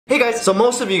Hey guys, so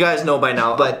most of you guys know by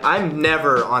now, but I'm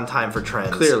never on time for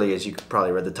trends. Clearly, as you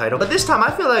probably read the title. But this time,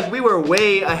 I feel like we were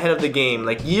way ahead of the game.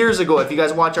 Like years ago, if you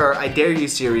guys watch our I Dare You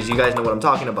series, you guys know what I'm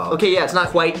talking about. Okay, yeah, it's not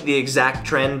quite the exact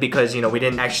trend because, you know, we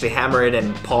didn't actually hammer it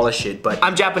and polish it, but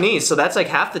I'm Japanese, so that's like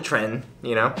half the trend,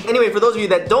 you know? Anyway, for those of you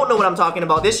that don't know what I'm talking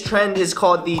about, this trend is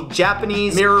called the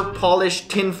Japanese mirror polished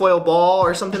tinfoil ball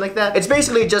or something like that. It's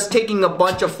basically just taking a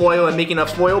bunch of foil and making a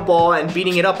foil ball and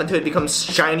beating it up until it becomes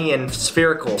shiny and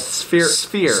spherical.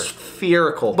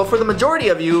 Spherical. But for the majority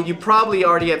of you, you probably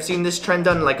already have seen this trend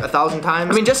done like 1,000 times.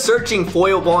 I mean, just searching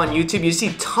foil ball on YouTube, you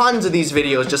see tons of these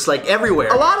videos just like everywhere.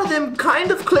 A lot of them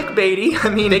kind of clickbaity. I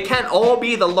mean, they can't all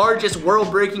be the largest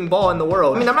world-breaking ball in the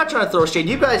world. I mean, I'm not trying to throw shade.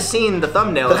 You guys seen the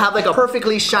thumbnail. They'll have like a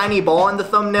perfectly shiny ball in the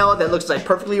thumbnail that looks like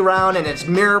perfectly round and it's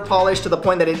mirror polished to the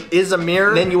point that it is a mirror.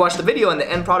 And then you watch the video and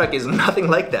the end product is nothing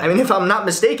like that. I mean, if I'm not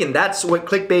mistaken, that's what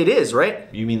clickbait is, right?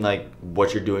 You mean like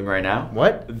what you're doing right now?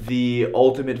 What? The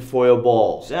ultimate foil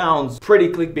ball. Sounds pretty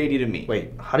clickbaity to me.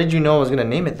 Wait, how did you know I was gonna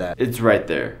name it that? It's right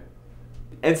there.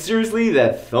 And seriously,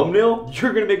 that thumbnail,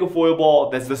 you're gonna make a foil ball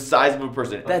that's the size of a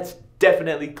person. That's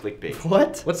definitely clickbait.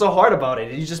 What? What's so hard about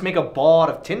it? You just make a ball out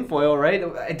of tinfoil, right?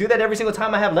 I do that every single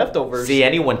time I have leftovers. See,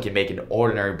 anyone can make an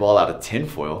ordinary ball out of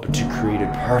tinfoil, but to create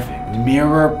a perfect,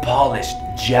 mirror-polished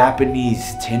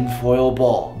Japanese tinfoil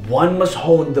ball, one must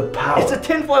hone the power. It's a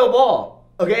tinfoil ball,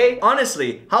 okay?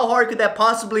 Honestly, how hard could that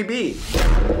possibly be?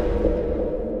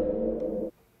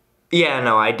 Yeah,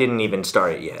 no, I didn't even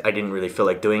start it yet. I didn't really feel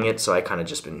like doing it, so I kind of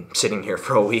just been sitting here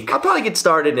for a week. I'll probably get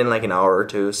started in like an hour or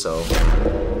two, so.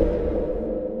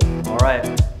 All right,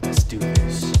 let's do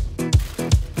this.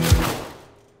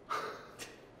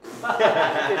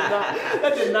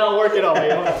 That did not work at all.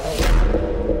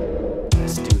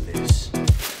 Let's do this.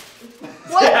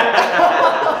 What?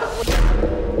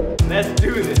 Let's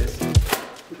do this.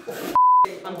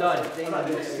 I'm done. I'm not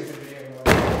doing this stupid video anymore.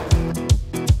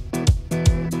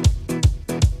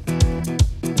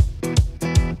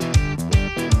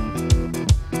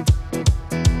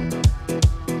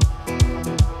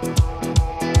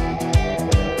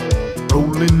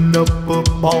 Rolling up a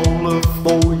ball of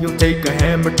foil, take a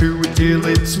hammer to it till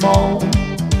it's small.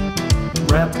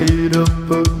 Wrap it up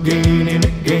again and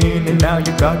again, and now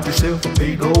you got yourself a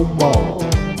big old ball.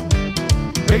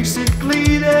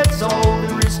 Basically, that's all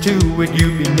there is to it.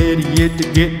 You'd be an idiot to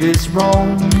get this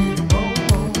wrong.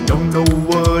 Don't know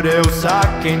what else I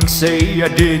can say. I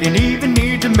didn't even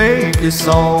need to make this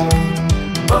song.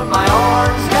 But my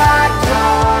arms got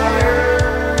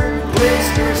tired,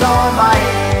 blisters on my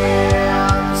hands.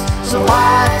 So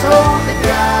I told the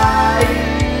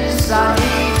guys I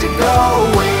need to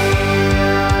go in.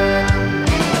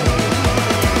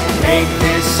 Make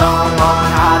this song on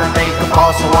how to make a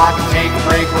ball so I can take a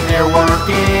break when they're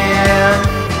working.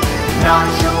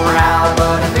 Not sure how,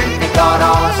 but I think they got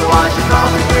on, so I should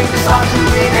probably bring this song to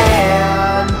an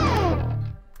end.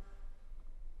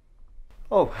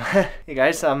 Oh, hey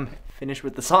guys, I'm finished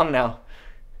with the song now.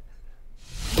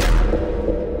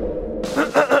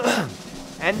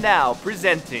 And now,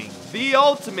 presenting the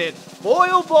ultimate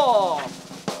foil ball!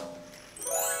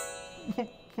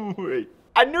 Wait.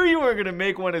 I knew you weren't gonna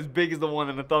make one as big as the one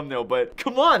in the thumbnail, but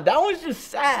come on, that one's just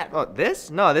sad. Oh,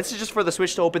 this? No, this is just for the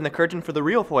switch to open the curtain for the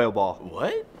real foil ball.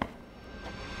 What?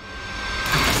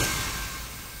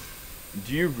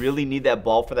 Do you really need that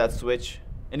ball for that switch?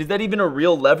 And is that even a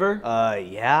real lever?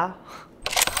 Yeah.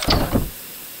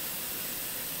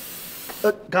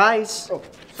 Guys. Oh,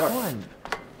 sorry. Come on.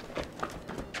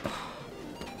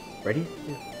 Ready?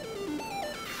 Yeah.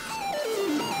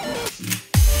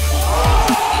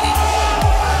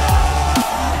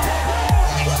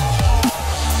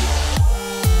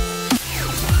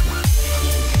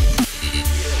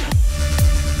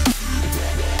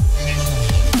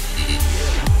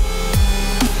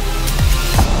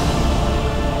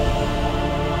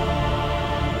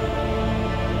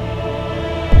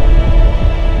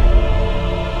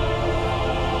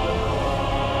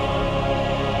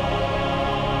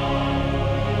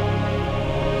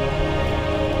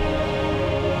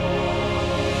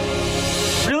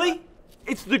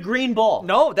 It's the green ball.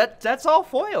 No, that's all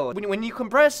foil. When you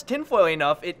compress tinfoil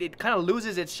enough, it kind of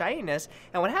loses its shininess,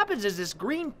 and what happens is this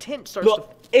green tint starts to...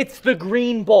 It's the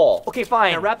green ball. Okay,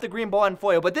 fine. I wrap the green ball in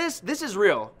foil, but this is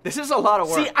real. This is a lot of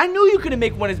work. See, I knew you couldn't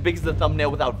make one as big as the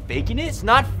thumbnail without faking it. It's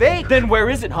not fake. Then where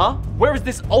is it, huh? Where is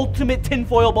this ultimate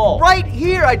tinfoil ball? Right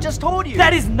here, I just told you.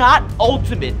 That is not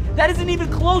ultimate. That isn't even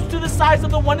close to the size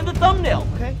of the one in the thumbnail.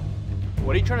 Okay.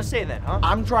 What are you trying to say then, huh?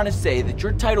 I'm trying to say that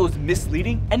your title is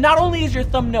misleading, and not only is your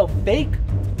thumbnail fake,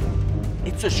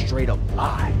 it's a straight up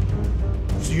lie.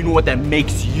 So you know what that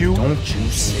makes you? Don't you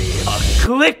say it. A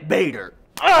clickbaiter.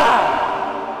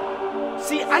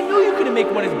 See, I know you couldn't make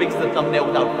one as big as the thumbnail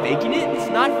without faking it. It's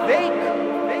not fake.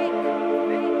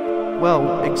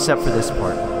 Well, except for this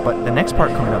part. But the next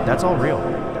part coming up, that's all real.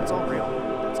 That's all real.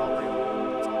 That's all real.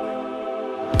 That's all real.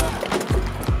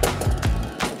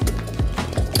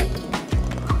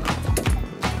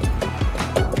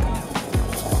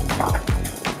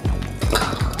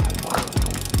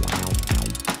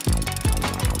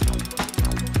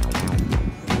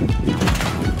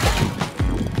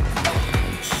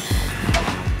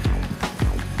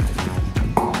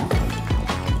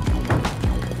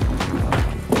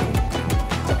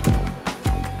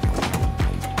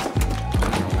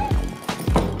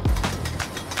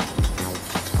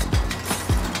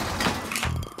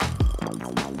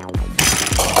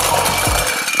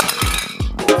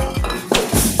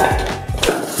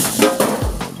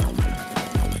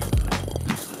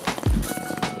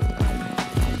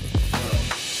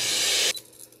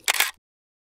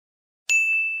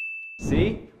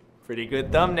 See? Pretty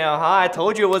good thumbnail, huh? I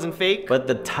told you it wasn't fake. But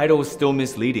the title was still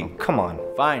misleading. Come on.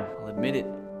 Fine, I'll admit it.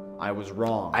 I was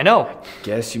wrong. I know.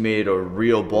 Guess you made a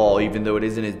real ball even though it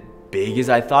isn't as big as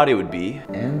I thought it would be.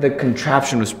 And the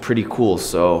contraption was pretty cool,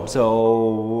 so... So,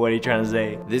 what are you trying to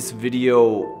say? This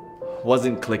video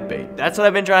wasn't clickbait. That's what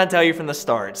I've been trying to tell you from the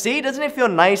start. See, doesn't it feel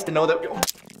nice to know that...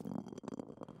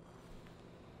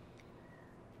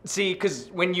 See, because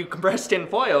when you compress tin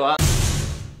foil,